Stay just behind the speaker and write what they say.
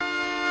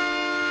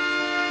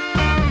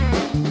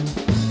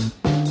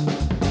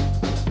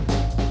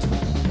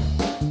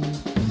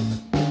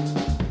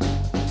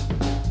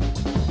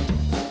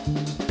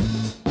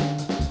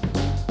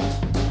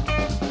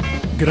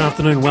Good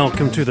afternoon,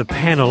 welcome to the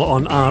panel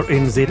on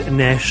RNZ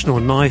National.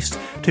 Nice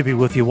to be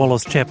with you.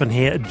 Wallace Chapman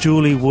here,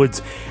 Julie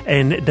Woods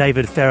and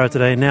David Farrar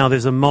today. Now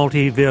there's a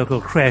multi-vehicle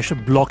crash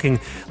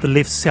blocking the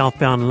left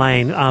southbound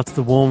lane after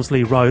the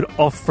Walmsley Road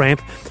off-ramp.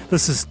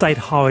 This is State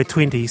Highway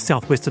 20,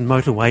 Southwestern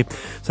Motorway,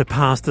 so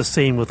pass the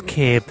scene with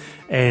care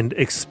and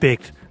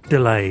expect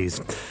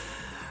delays.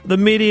 The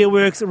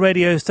MediaWorks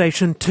radio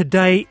station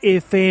Today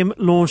FM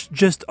launched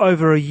just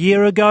over a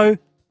year ago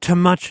to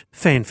much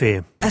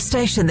fanfare. A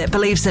station that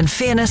believes in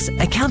fairness,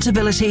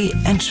 accountability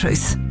and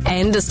truth.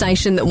 And a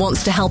station that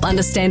wants to help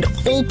understand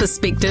all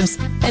perspectives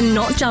and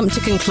not jump to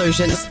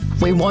conclusions.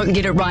 We won't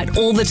get it right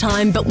all the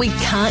time, but we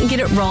can't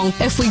get it wrong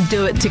if we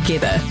do it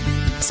together.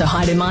 So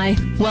haere mai,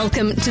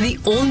 welcome to the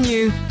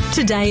all-new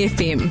Today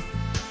FM.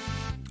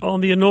 On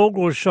the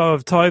inaugural show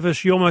of Tova,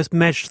 she almost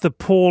matched the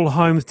Paul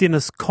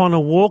Holmes-Dennis Connor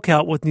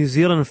walkout with New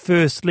Zealand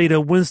First leader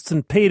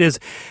Winston Peters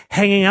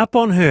hanging up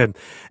on her.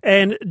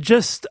 And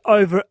just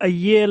over a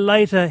year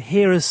later,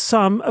 here is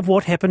some of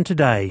what happened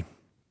today.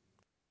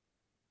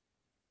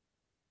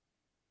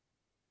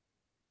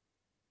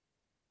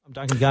 I'm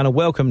Duncan Garner.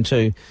 Welcome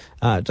to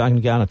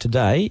Duncan Garner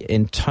Today.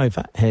 And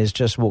Tova has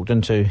just walked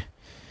into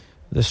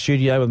the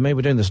studio with me.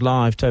 We're doing this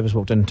live. Tova's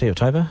walked in.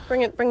 Tova.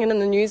 Bring it in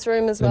the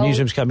newsroom as well. The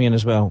newsroom's coming in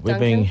as well. We're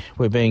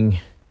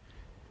being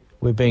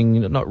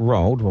not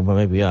rolled. Well,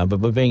 maybe we are, but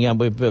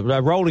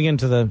we're rolling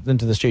into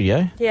the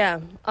studio. Yeah,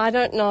 I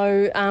don't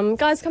know.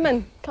 Guys, come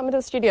into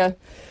the studio.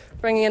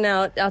 Bringing in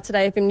our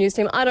Today FM news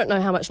team. I don't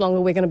know how much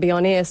longer we're going to be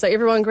on air. So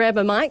everyone, grab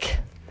a mic.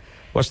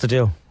 What's the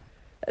deal?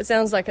 It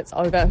sounds like it's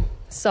over.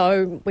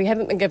 So we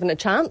haven't been given a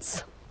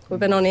chance. We've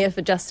been on air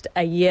for just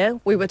a year.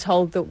 We were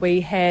told that we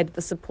had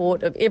the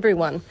support of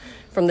everyone,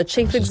 from the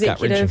chief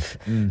executive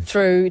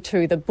through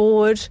to the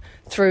board,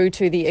 through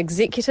to the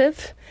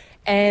executive,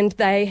 and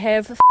they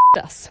have f***ed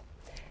us.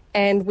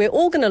 And we're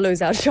all going to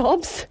lose our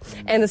jobs,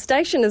 and the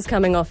station is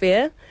coming off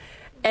air,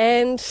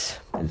 and...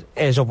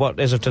 As of what?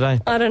 As of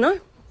today? I don't know.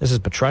 This is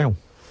betrayal.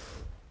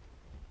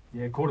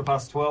 Yeah,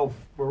 12:15.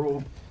 We're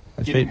all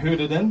getting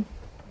herded in.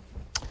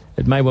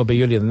 It may well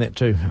be earlier than that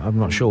too. I'm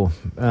not sure.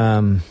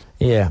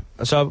 Yeah.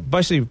 So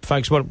basically,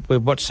 folks,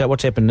 what's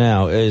happened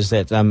now is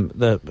that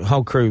the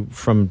whole crew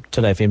from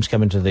Today FM's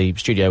come into the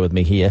studio with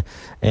me here,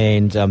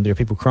 and there are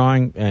people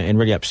crying and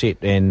really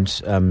upset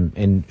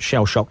and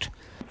shell-shocked.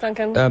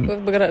 Duncan,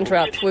 we've got to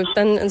interrupt. We've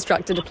been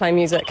instructed to play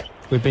music.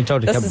 We've been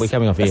told we're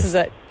coming off air. This is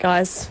it,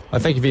 guys. I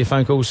thank you for your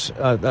phone calls.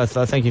 I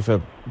thank you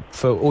for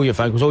all your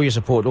phone calls, all your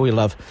support, all your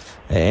love.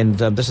 And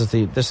this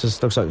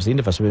looks like it's the end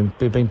of us. We've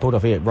been pulled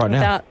off air right now.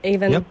 Without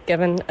even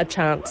given a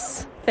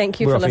chance. Thank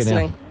you We're for off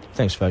listening. Now.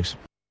 Thanks, folks.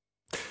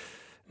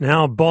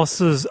 Now,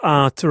 bosses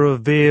are to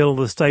reveal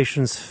the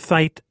station's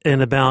fate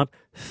in about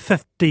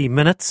 50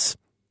 minutes.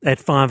 At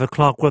 5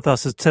 o'clock with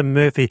us is Tim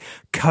Murphy,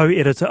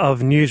 co-editor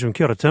of Newsroom.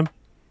 Kia ora, Tim.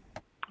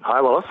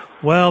 Hi, Wallace.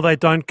 Well, they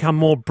don't come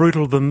more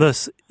brutal than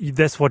this.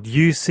 That's what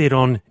you said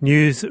on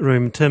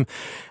Newsroom, Tim.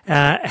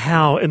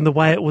 How, in the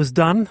way it was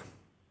done?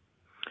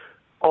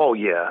 Oh,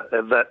 yeah,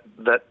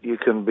 that you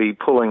can be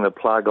pulling the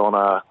plug on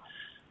a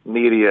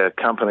media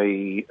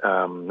company,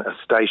 a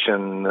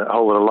station, a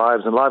whole lot of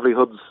lives and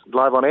livelihoods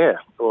live on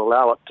air, or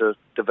allow it to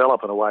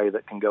develop in a way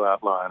that can go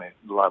out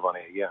live on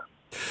air, yeah.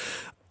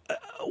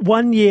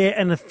 1 year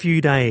and a few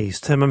days,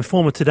 Tim. And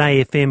former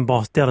Today FM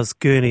boss Dallas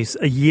Gurneys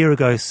a year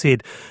ago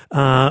said,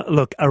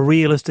 look, a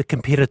realistic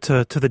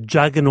competitor to the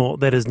juggernaut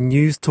that is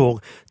News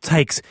Talk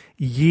takes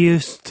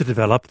years to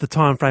develop. The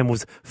time frame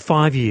was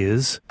 5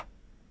 years.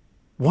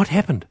 What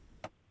happened?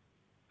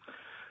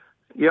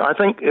 Yeah, I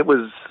think it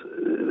was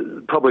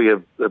probably a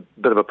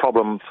bit of a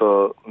problem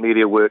for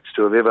MediaWorks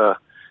to have ever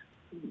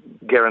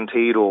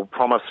guaranteed or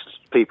promised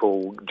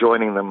people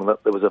joining them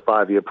that there was a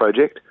 5-year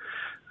project.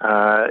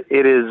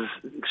 It is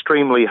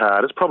extremely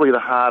hard. It's probably the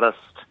hardest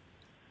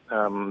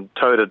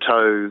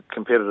toe-to-toe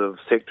competitive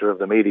sector of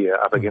the media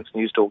up against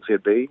News Talk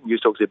ZB.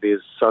 News Talk ZB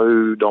is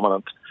so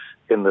dominant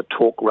in the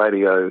talk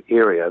radio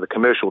area, the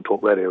commercial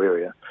talk radio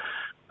area.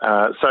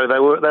 So they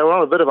were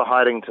on a bit of a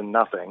hiding to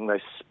nothing.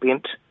 They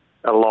spent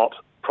a lot,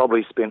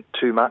 probably spent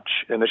too much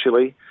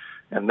initially,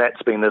 and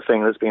that's been the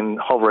thing that's been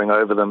hovering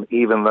over them,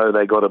 even though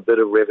they got a bit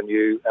of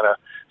revenue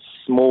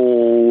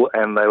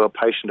and they were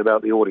patient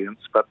about the audience,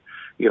 but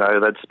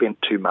they'd spent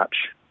too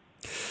much.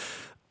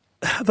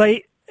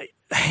 They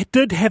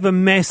did have a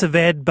massive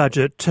ad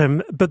budget,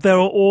 Tim, but there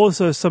were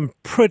also some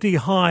pretty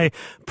high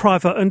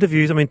profile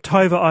interviews. I mean,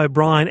 Tova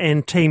O'Brien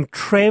and team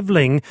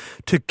travelling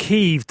to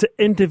Kyiv to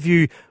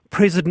interview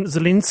President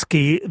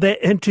Zelensky.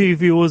 That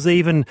interview was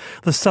even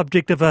the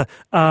subject of a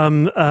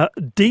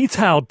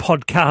detailed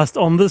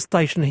podcast on this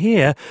station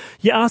here.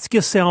 You ask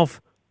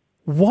yourself,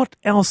 what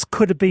else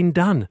could have been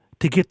done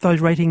to get those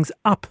ratings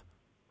up?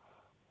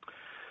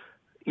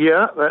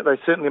 Yeah, they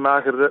certainly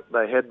marketed it.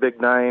 They had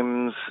big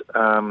names.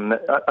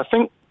 I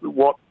think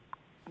what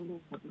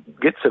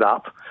gets it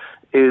up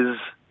is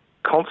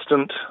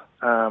constant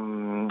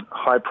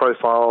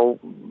high-profile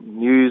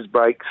news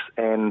breaks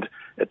and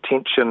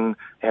attention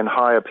and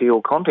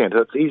high-appeal content.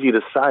 It's easy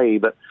to say,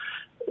 but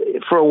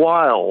for a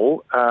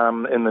while,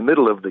 in the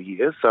middle of the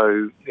year,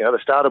 so they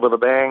started with a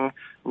bang.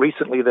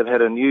 Recently, they've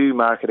had a new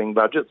marketing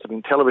budget. I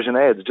mean, television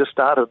ads just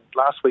started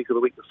last week or the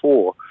week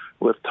before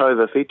with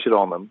Tova featured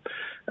on them.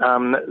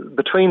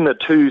 Between the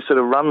two sort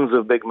of runs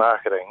of big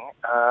marketing,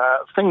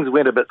 things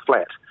went a bit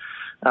flat.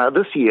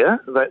 This year,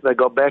 they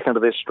got back into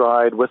their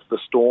stride with the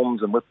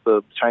storms and with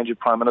the change of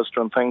Prime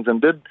Minister and things,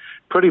 and did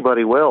pretty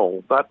bloody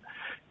well. But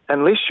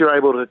unless you're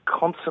able to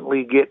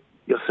constantly get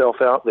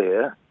yourself out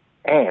there,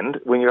 and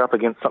when you're up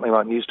against something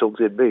like News Talk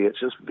ZB, it's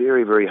just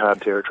very, very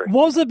hard territory.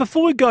 Was it,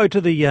 before we go to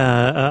the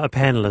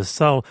panellists,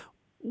 so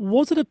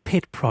was it a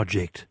pet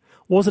project?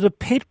 Was it a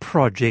pet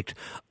project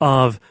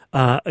of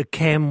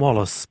Cam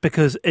Wallace?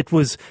 Because it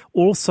was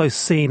also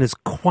seen as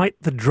quite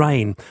the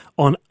drain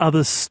on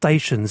other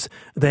stations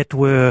that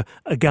were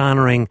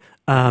garnering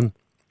a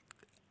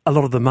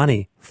lot of the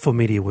money for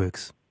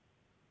MediaWorks.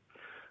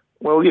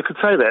 Well, you could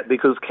say that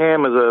because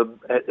Cam is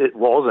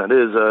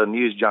a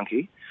news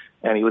junkie,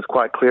 and he was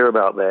quite clear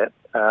about that.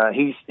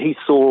 He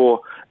saw,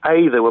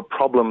 there were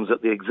problems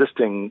at the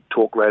existing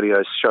talk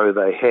radio show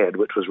they had,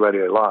 which was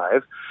Radio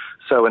Live.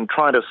 So in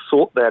trying to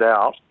sort that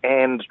out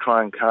and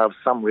try and carve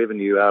some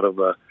revenue out of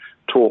the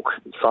talk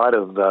side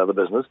of the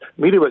business,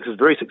 MediaWorks is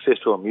very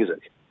successful in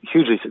music,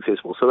 hugely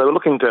successful. So they were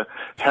looking to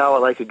how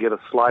they could get a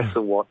slice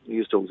of what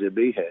News Talk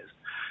ZB has.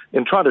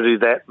 In trying to do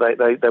that,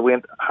 they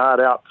went hard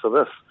out for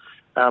this.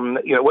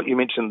 What you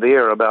mentioned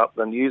there about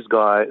the news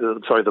guy,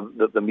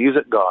 the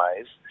music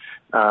guys,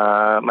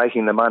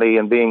 making the money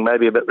and being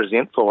maybe a bit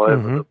resentful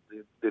over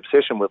the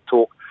obsession with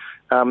talk.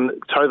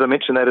 Tova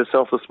mentioned that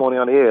herself this morning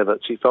on air, that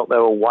she felt they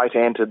were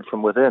white-anted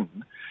from within,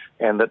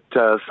 and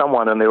that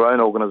someone in their own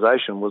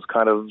organisation was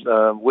kind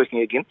of working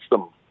against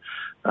them.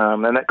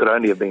 And that could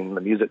only have been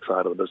the music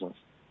side of the business.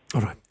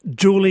 All right.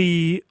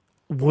 Julie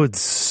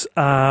Woods,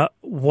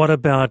 what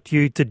about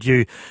you?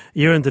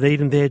 You're in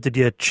Dunedin there, did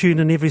you tune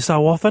in every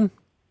so often?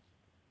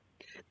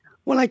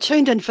 Well, I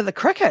tuned in for the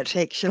cricket,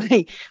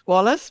 actually,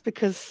 Wallace,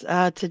 because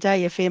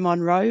Today FM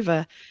on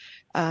Rover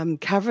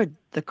covered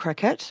the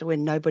cricket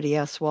when nobody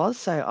else was,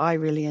 so I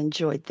really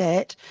enjoyed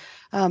that.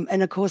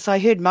 And, of course, I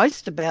heard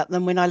most about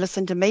them when I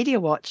listened to Media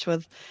Watch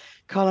with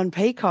Colin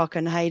Peacock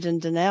and Hayden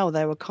Donnell.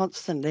 They were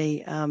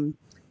constantly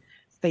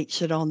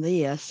featured on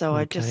there, so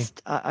okay.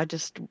 I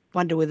just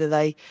wonder whether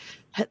they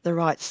hit the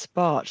right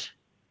spot.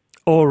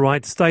 All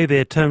right, stay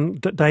there, Tim.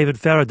 David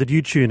Farrar, did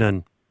you tune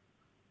in?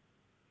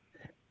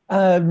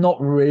 Not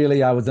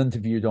really. I was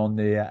interviewed on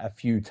there a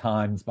few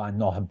times, but I'm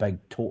not a big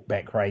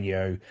talkback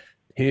radio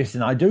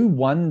person. I do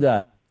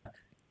wonder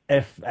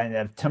if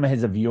Tim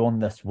has a view on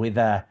this,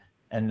 whether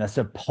in this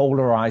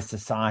polarised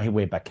society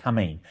we're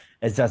becoming,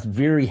 it's just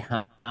very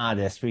hard,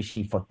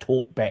 especially for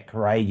talkback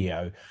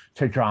radio,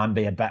 to try and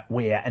be a bit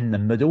where in the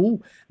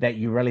middle, that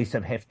you really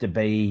sort of have to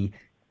be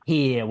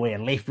here, we're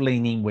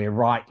left-leaning, we're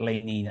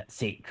right-leaning,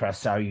 etc.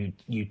 So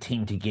you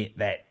tend to get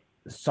that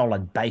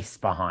solid base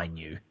behind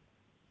you.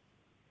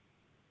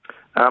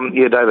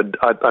 David,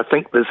 I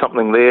think there's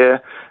something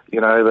there,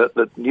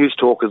 that News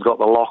Talk has got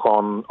the lock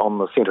on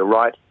the centre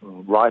right,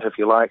 if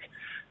you like.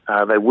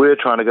 They were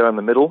trying to go in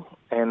the middle,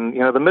 and,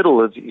 the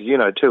middle is,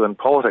 too, in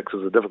politics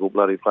is a difficult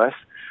bloody place.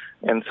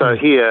 And so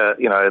here,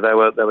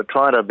 they were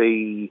trying to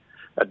be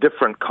a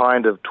different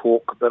kind of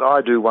talk, but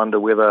I do wonder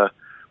whether,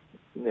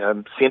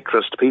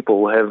 centrist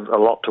people have a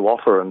lot to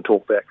offer in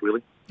talkback,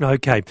 really.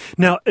 Okay.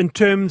 Now, in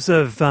terms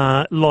of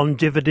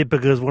longevity,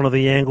 because one of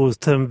the angles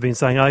Tim has been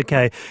saying,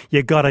 okay,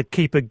 you got to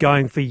keep it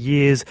going for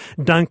years.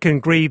 Duncan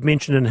Grieve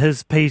mentioned in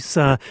his piece,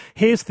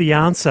 here's the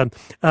answer.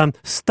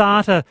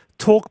 Start a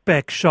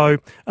talkback show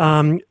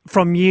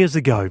from years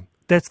ago.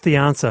 That's the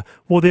answer.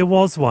 Well, there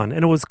was one,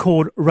 and it was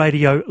called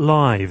Radio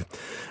Live.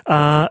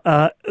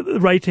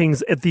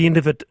 Ratings at the end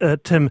of it,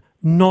 Tim,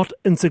 not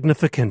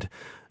insignificant.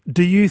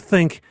 Do you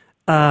think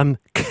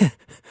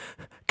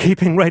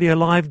keeping Radio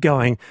Live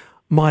going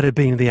might have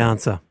been the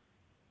answer?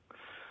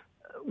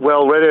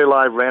 Well, Radio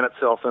Live ran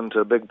itself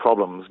into big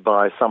problems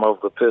by some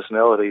of the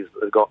personalities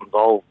that got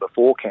involved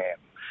before Cam.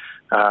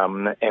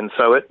 And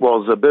so it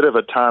was a bit of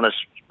a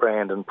tarnished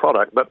brand and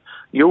product. But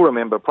you'll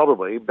remember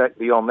probably back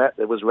beyond that,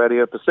 there was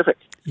Radio Pacific.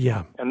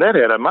 Yeah. And that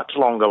had a much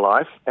longer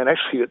life and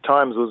actually at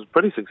times was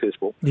pretty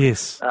successful.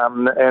 Yes.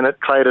 And it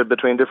traded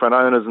between different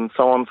owners and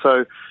so on.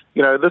 So,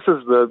 this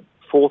is the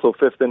fourth or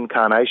fifth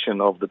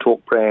incarnation of the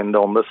talk brand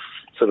on this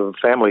sort of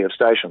family of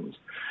stations.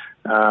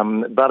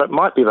 But it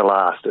might be the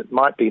last. It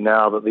might be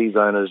now that these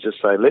owners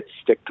just say, let's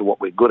stick to what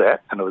we're good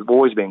at, and we've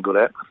always been good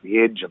at, with the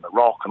Edge and the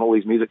Rock and all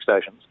these music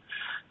stations,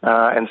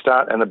 and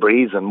the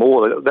Breeze and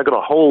more. They've got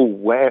a whole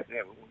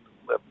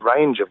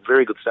range of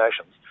very good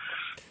stations,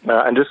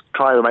 and just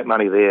try to make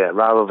money there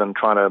rather than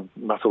trying to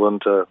muscle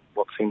into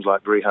what seems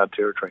like very hard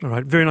territory. All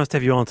right, very nice to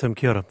have you on, Tim.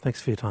 Kia ora.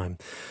 Thanks for your time.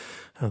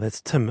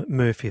 That's Tim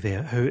Murphy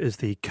there, who is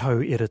the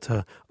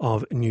co-editor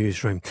of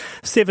Newsroom.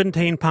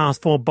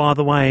 4:17, by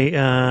the way,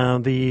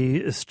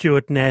 the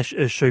Stuart Nash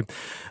issue,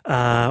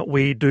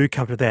 we do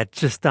cover that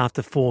just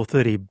after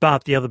 4:30.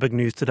 But the other big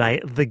news today,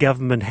 the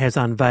government has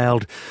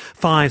unveiled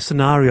 5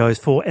 scenarios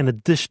for an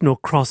additional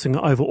crossing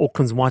over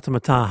Auckland's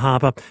Waitemata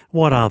Harbour.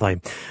 What are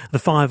they? The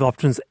 5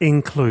 options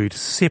include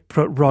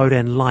separate road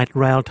and light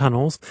rail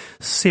tunnels,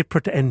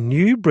 separate and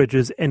new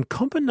bridges, and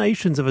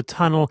combinations of a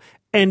tunnel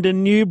and a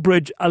new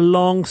bridge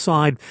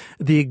alongside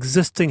the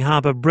existing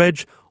harbour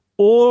bridge,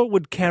 or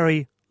would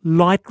carry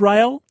light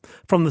rail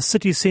from the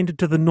city centre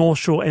to the North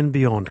Shore and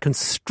beyond.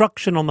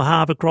 Construction on the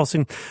harbour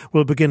crossing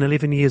will begin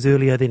 11 years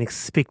earlier than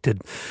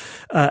expected.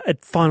 A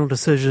final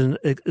decision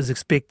is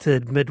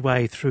expected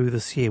midway through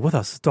this year. With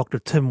us is Dr.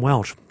 Tim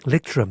Welsh,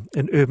 lecturer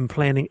in urban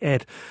planning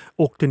at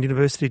Auckland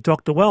University.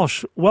 Dr.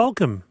 Welsh,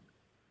 welcome.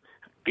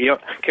 Kia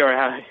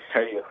ora, how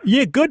are you?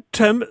 Yeah, good,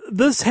 Tim.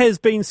 This has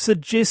been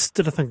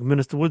suggested, I think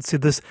Minister Wood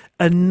said this,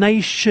 a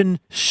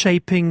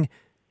nation-shaping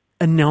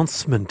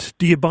announcement.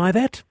 Do you buy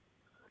that?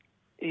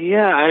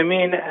 Yeah, I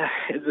mean,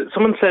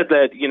 someone said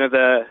that,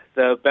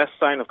 the best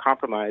sign of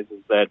compromise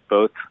is that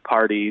both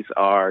parties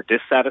are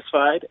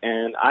dissatisfied,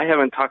 and I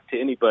haven't talked to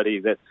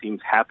anybody that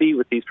seems happy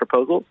with these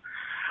proposals.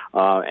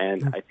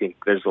 And I think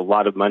there's a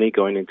lot of money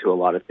going into a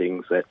lot of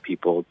things that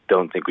people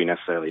don't think we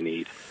necessarily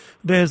need.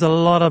 There's a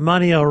lot of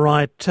money, all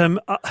right, Tim.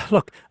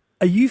 Look,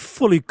 are you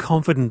fully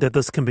confident that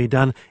this can be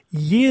done?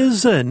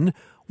 Years in,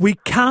 we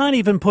can't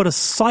even put a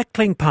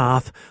cycling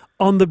path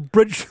on the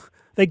bridge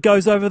that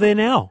goes over there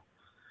now.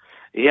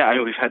 Yeah, I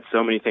mean, we've had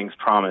so many things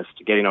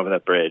promised. Getting over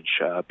that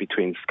bridge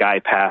between Sky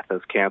Path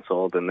was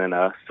canceled, and then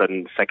a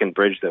sudden second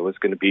bridge that was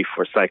going to be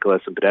for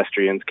cyclists and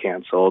pedestrians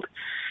canceled.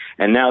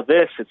 And now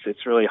this,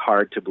 it's really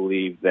hard to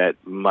believe that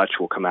much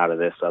will come out of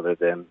this other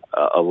than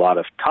a lot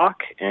of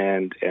talk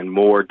and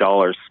more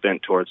dollars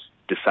spent towards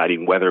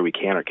deciding whether we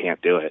can or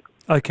can't do it.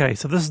 Okay,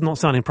 so this is not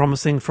sounding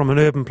promising from an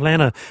urban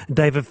planner.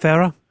 David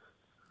Farrar?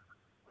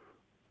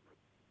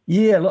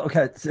 Yeah, look,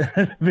 it's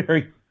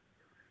very...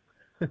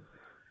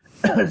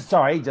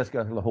 Sorry, just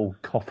got a little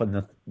cough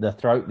in the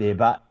throat there,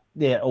 but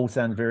yeah, it all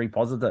sounds very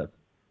positive.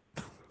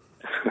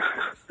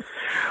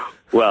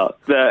 Well,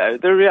 the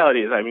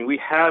reality is, I mean, we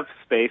have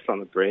space on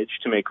the bridge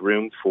to make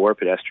room for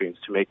pedestrians,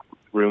 to make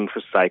room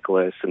for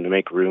cyclists, and to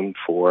make room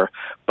for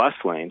bus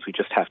lanes. We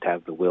just have to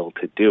have the will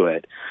to do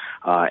it.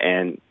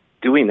 And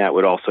doing that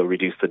would also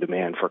reduce the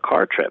demand for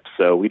car trips.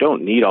 So we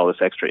don't need all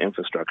this extra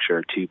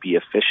infrastructure to be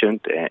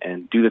efficient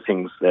and do the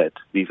things that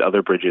these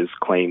other bridges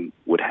claim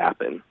would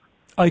happen.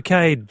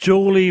 Okay,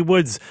 Julie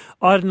Woods.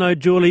 I don't know,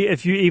 Julie,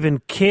 if you even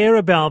care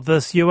about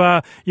this.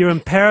 You're in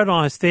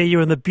paradise there.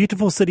 You're in the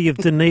beautiful city of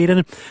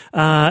Dunedin,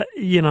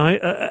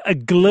 a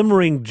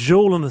glimmering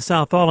jewel in the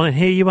South Island. And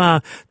here you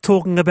are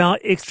talking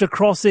about extra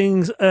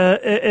crossings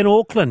in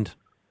Auckland.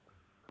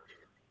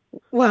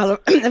 Well,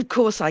 of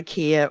course I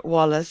care,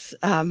 Wallace.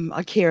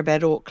 I care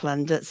about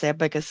Auckland. It's our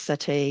biggest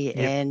city.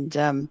 Yep.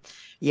 And,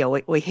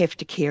 we have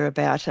to care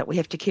about it. We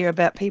have to care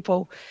about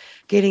people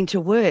getting to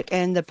work.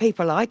 And the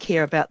people I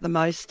care about the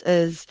most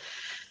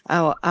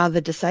are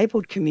the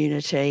disabled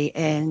community,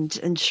 and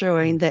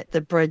ensuring that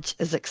the bridge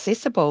is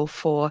accessible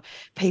for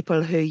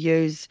people who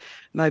use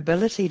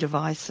mobility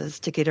devices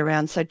to get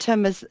around. So,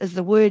 Tim, is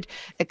the word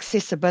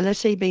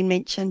accessibility been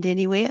mentioned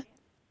anywhere?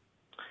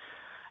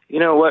 You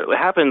know, what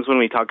happens when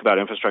we talk about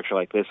infrastructure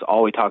like this,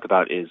 all we talk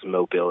about is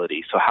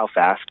mobility. So how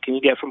fast can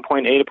you get from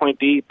point A to point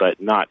B, but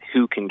not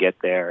who can get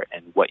there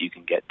and what you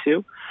can get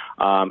to.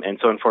 And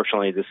so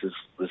unfortunately, this is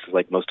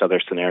like most other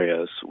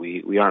scenarios.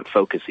 We aren't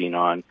focusing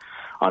on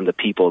the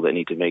people that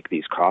need to make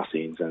these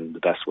crossings and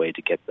the best way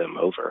to get them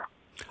over.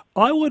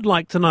 I would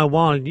like to know,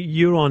 while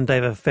you're on,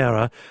 David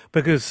Farrar,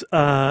 because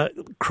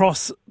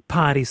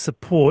cross-party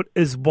support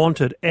is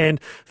wanted, and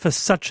for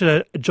such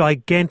a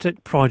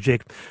gigantic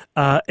project,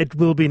 it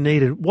will be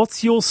needed.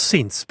 What's your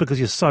sense, because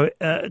you're so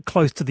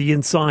close to the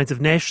insides of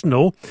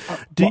National,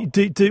 do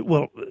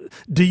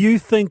you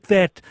think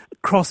that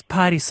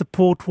cross-party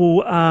support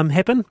will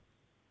happen?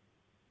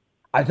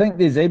 I think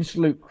there's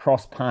absolute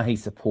cross-party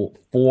support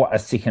for a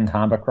second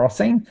harbour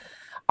crossing.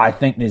 I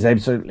think there's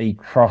absolutely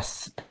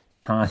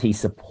cross-party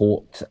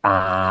support,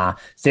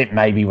 set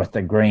maybe with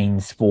the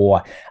Greens,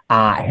 for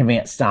having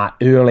it start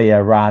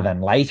earlier rather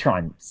than later.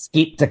 I'm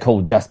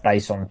sceptical just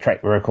based on the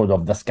track record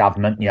of this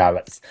government. You know,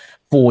 it's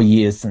 4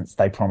 years since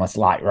they promised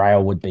light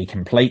rail would be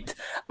complete,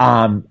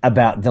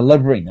 about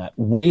delivering it.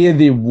 Where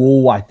there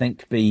will, I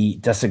think, be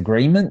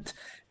disagreement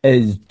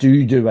is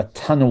do a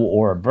tunnel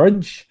or a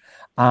bridge,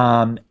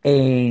 and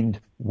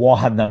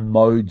what are the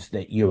modes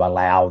that you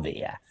allow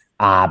there,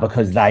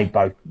 because they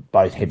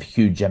both have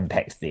huge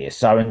impacts there.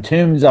 So in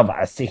terms of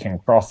a second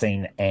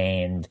crossing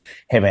and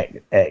having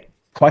it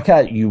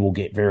quicker, you will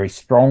get very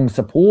strong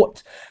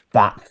support,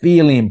 but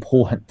fairly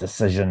important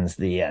decisions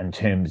there in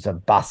terms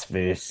of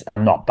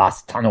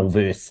tunnel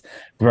versus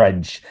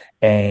bridge,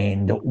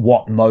 and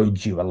what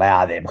modes you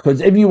allow there. Because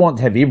if you want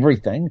to have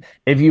everything,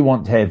 if you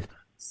want to have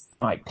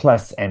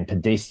cyclists and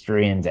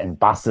pedestrians and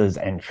buses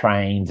and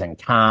trains and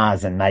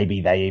cars, and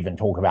maybe they even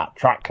talk about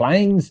truck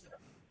lanes.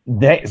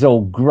 That's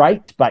all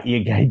great, but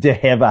you're going to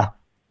have a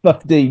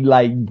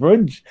 15-lane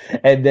bridge,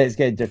 and that's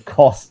going to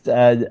cost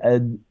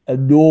an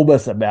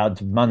enormous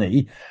amount of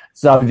money.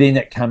 So then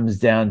it comes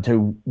down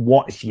to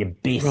what's your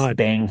best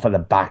bang for the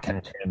buck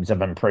in terms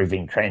of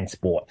improving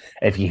transport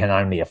if you can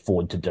only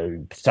afford to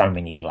do so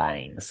many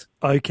lanes.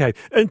 Okay.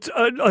 And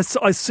I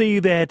see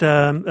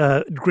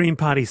that Green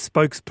Party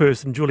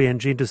spokesperson Julianne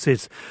Genter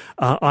says,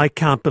 I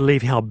can't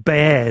believe how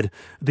bad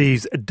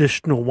these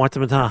additional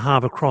Waitemata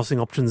Harbour crossing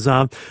options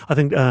are. I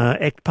think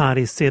ACT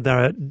Party said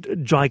they're a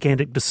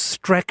gigantic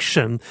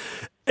distraction.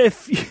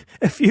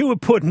 If you were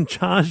put in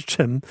charge,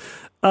 Tim,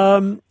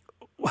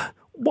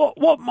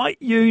 what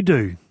might you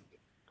do?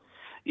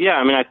 Yeah,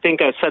 I mean, I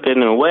think I said it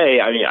in a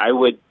way. I mean, I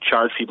would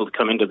charge people to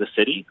come into the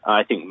city.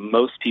 I think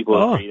most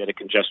people agree that a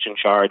congestion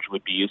charge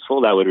would be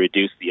useful. That would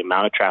reduce the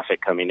amount of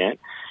traffic coming in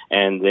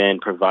and then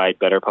provide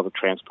better public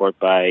transport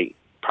by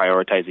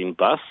prioritizing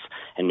bus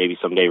and maybe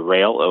someday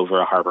rail over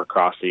a harbor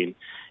crossing,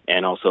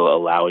 and also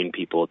allowing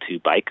people to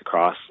bike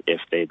across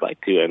if they'd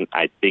like to. And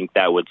I think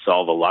that would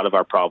solve a lot of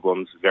our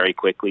problems very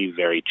quickly,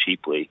 very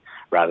cheaply,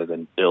 rather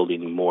than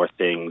building more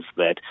things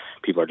that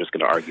people are just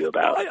going to argue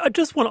about. I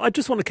just want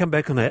to come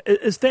back on that.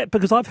 Is that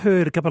because I've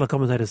heard a couple of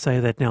commentators say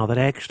that now, that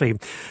actually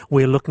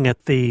we're looking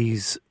at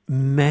these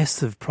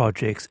massive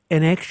projects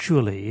and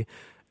actually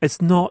it's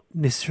not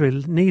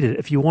necessarily needed.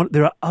 If you want,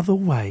 there are other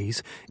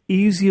ways,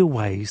 easier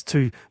ways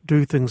to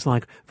do things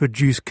like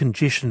reduce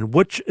congestion,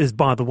 which is,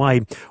 by the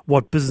way,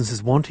 what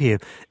businesses want here.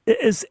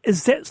 Is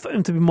that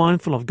something to be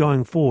mindful of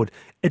going forward?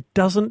 It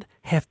doesn't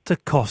have to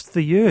cost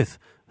the earth.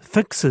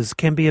 Fixes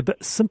can be a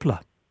bit simpler.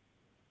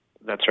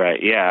 That's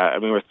right, yeah. I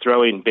mean, we're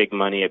throwing big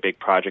money at big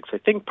projects, I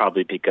think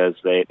probably because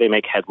they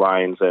make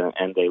headlines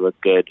and they look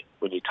good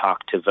when you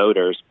talk to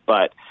voters,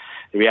 but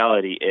the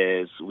reality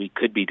is we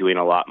could be doing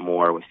a lot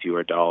more with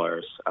fewer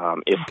dollars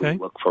if we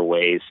look for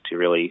ways to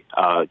really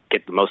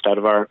get the most out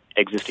of our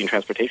existing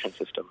transportation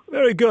system.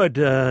 Very good.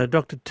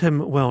 Dr.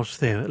 Tim Welsh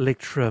there,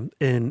 lecturer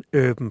in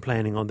urban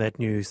planning, on that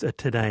news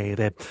today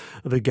that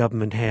the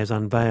government has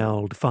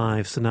unveiled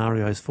 5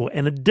 scenarios for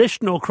an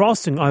additional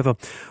crossing over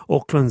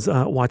Auckland's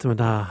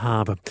Waitemata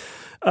Harbour.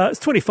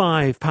 It's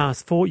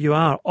 4:25. You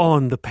are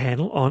on the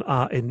panel on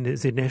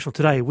RNZ National.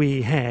 Today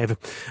we have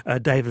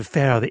David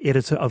Farrar, the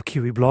editor of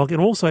Kiwi Blog, and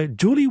also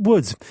Julie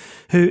Woods,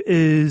 who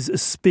is a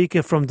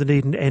speaker from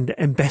Dunedin and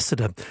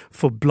ambassador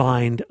for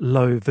Blind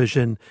Low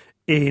Vision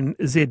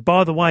NZ.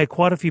 By the way,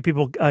 quite a few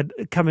people are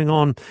coming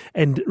on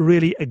and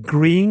really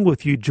agreeing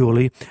with you,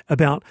 Julie,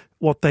 about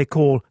what they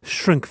call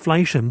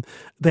shrinkflation,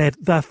 that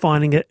they're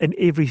finding it in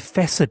every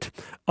facet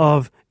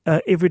of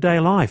everyday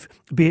life,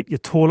 be it your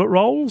toilet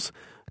rolls,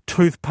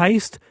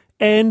 toothpaste,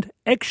 and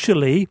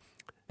actually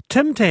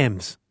Tim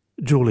Tams,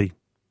 Julie.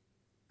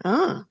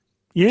 Ah,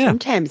 yeah. Tim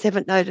Tams,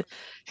 haven't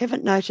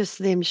noticed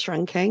them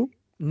shrinking.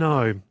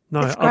 No,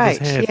 that's others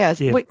great. have.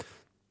 Yeah.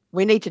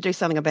 We need to do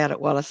something about it,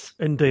 Wallace.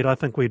 Indeed, I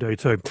think we do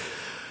too.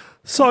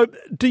 So,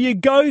 do you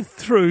go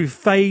through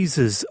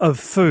phases of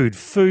food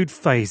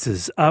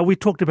phases? We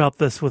talked about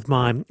this with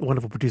my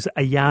wonderful producer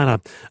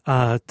Ayana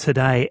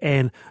today,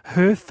 and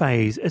her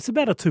phase, it's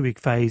about a 2-week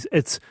phase.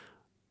 It's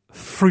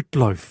fruit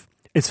loaf.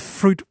 It's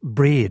fruit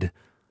bread.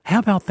 How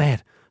about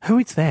that? Who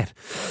eats that?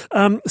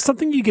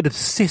 Something you get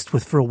obsessed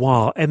with for a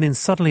while, and then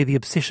suddenly the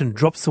obsession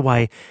drops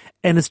away,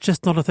 and it's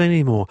just not a thing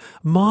anymore.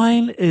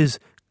 Mine is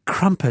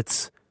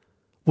crumpets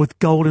with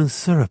golden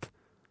syrup.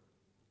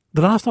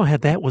 The last time I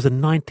had that was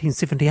in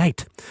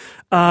 1978.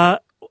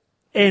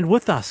 And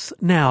with us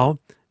now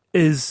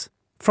is,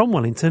 from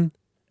Wellington,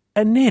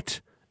 Annette.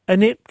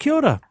 Annette, kia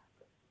ora.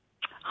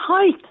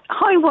 Hi,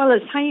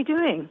 Wallace. How are you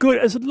doing?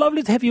 Good. It's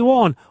lovely to have you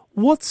on.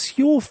 What's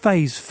your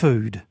phase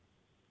food?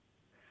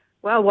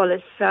 Well,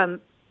 Wallace,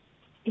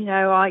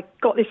 I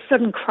got this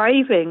sudden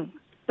craving,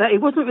 but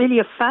it wasn't really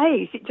a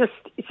phase.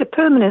 It's a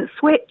permanent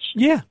switch.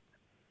 Yeah.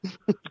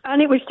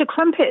 And it was to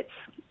crumpets.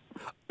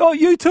 Oh,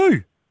 you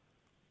too?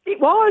 It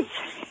was.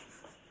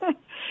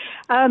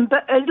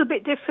 But a little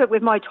bit different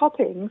with my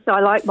toppings. I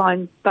like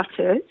mine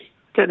buttered.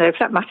 Don't know if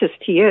that matters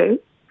to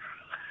you.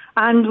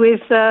 And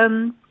with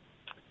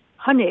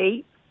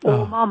honey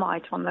or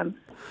Marmite on them.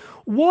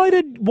 Why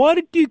did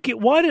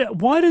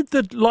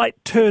the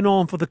light turn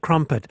on for the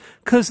crumpet?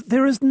 Because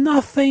there is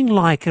nothing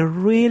like a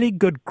really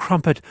good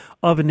crumpet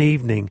of an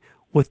evening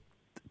with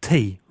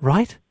tea,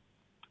 right?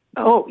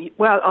 Oh,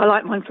 well, I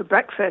like mine for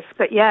breakfast,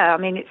 but yeah, I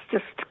mean, it's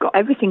just got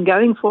everything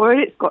going for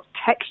it. It's got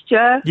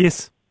texture.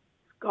 Yes.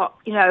 Got,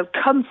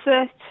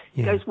 comfort.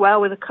 Yeah. Goes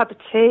well with a cup of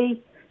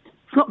tea.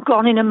 It's not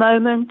gone in a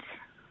moment.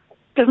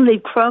 Doesn't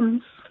leave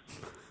crumbs.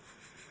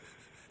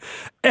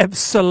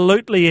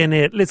 Absolutely,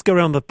 Annette. Let's go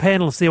around the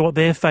panel and see what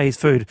their phase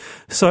food.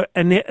 So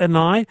Annette and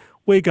I,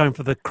 we're going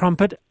for the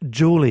crumpet.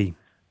 Julie.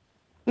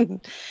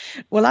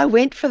 Well, I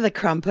went for the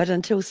crumpet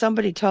until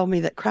somebody told me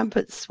that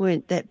crumpets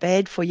weren't that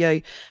bad for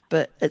you,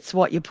 but it's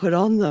what you put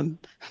on them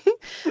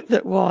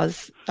that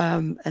was.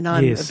 And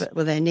I'm Yes. a bit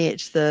with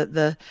Annette,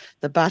 the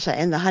butter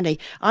and the honey.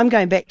 I'm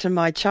going back to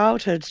my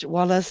childhood,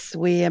 Wallace,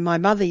 where my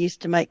mother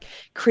used to make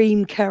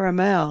cream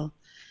caramel.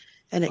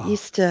 And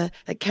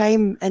it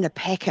came in a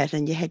packet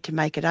and you had to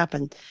make it up,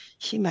 and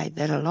she made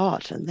that a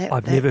lot. And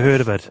I've never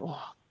heard of it.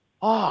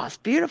 It's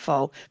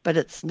beautiful, but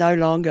it's no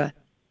longer.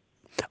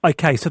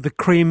 Okay, so the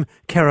cream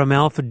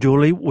caramel for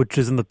Julie, which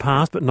is in the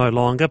past but no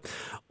longer.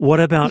 What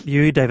about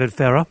you, David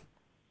Farrar?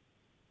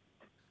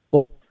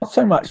 Well, not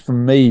so much for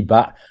me,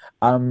 but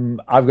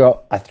I've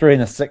got a 3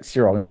 and a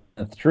 6-year-old.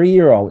 A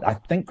 3-year-old, I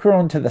think we're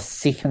on to the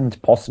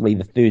second, possibly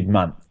the third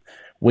month,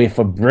 where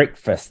for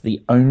breakfast,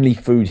 the only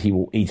food he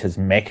will eat is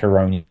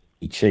macaroni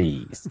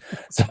cheese.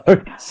 So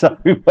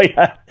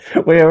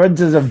we're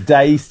into some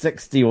day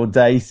 60 or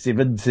day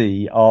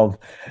 70 of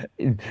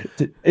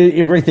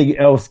everything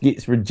else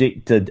gets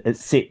rejected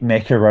except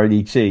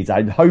macaroni cheese.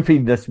 I'm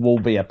hoping this will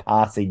be a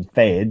passing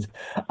fad.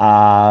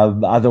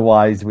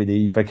 Otherwise, when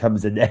he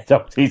becomes an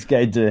adult, he's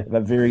going to have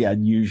a very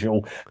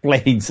unusual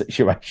flatting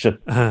situation.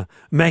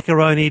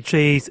 Macaroni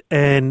cheese,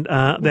 and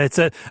that's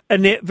it.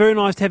 Annette, very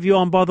nice to have you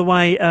on, by the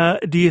way.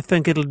 Do you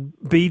think it'll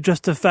be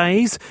just a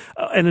phase,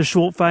 and a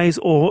short phase,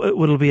 or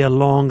will it be a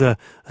longer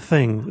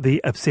thing, the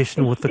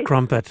obsession with the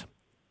crumpet?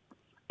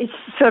 It's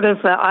sort of,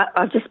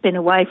 I've just been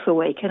away for a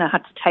week and I had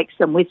to take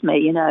some with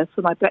me,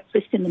 for my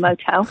breakfast in the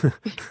motel.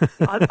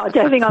 I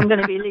don't think I'm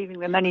going to be leaving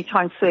them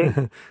anytime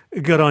soon.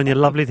 Good on you.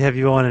 Lovely to have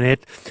you on,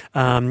 Annette.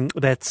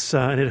 That's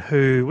Annette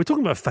who, we're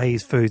talking about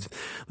phase foods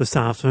this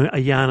afternoon.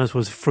 Ayana's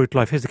was fruit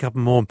loaf. Here's a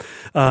couple more.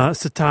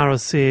 Satara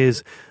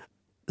says,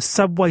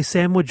 Subway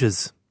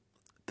sandwiches,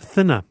 the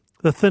thinner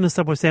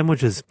Subway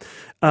sandwiches,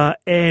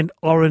 and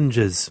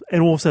oranges.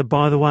 And also,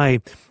 by the way,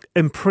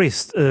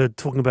 impressed,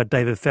 talking about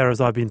David Farrar, as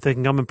I've been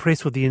thinking, I'm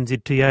impressed with the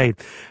NZTA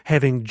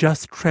having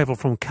just travelled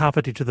from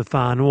Kapiti to the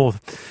far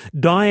north.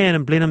 Diane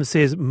in Blenheim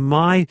says,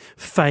 my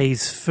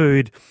phase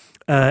food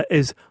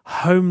is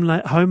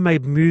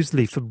homemade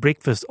muesli for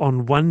breakfast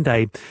on one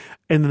day,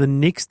 and then the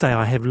next day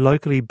I have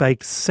locally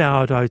baked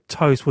sourdough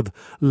toast with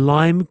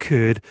lime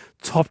curd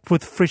topped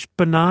with fresh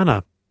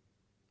banana.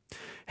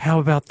 How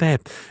about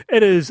that?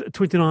 It is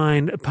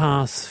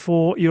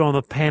 4:29. You're on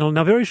the panel.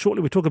 Now, very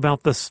shortly, we talk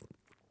about this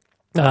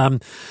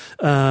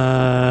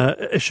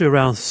issue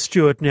around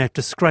Stuart Nash.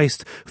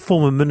 Disgraced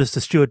former Minister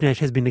Stuart Nash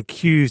has been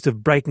accused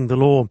of breaking the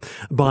law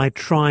by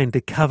trying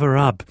to cover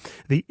up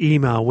the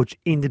email which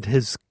ended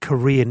his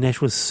career.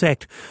 Nash was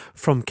sacked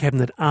from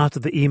Cabinet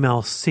after the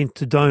email sent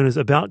to donors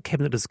about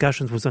Cabinet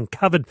discussions was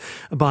uncovered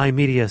by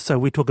media. So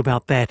we talk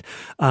about that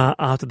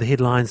after the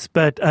headlines.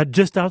 But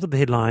just after the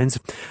headlines,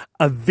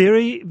 a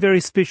very,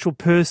 very special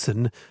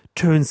person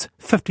turns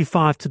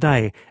 55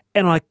 today,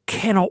 and I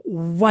cannot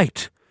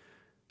wait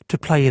to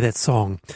play you that song.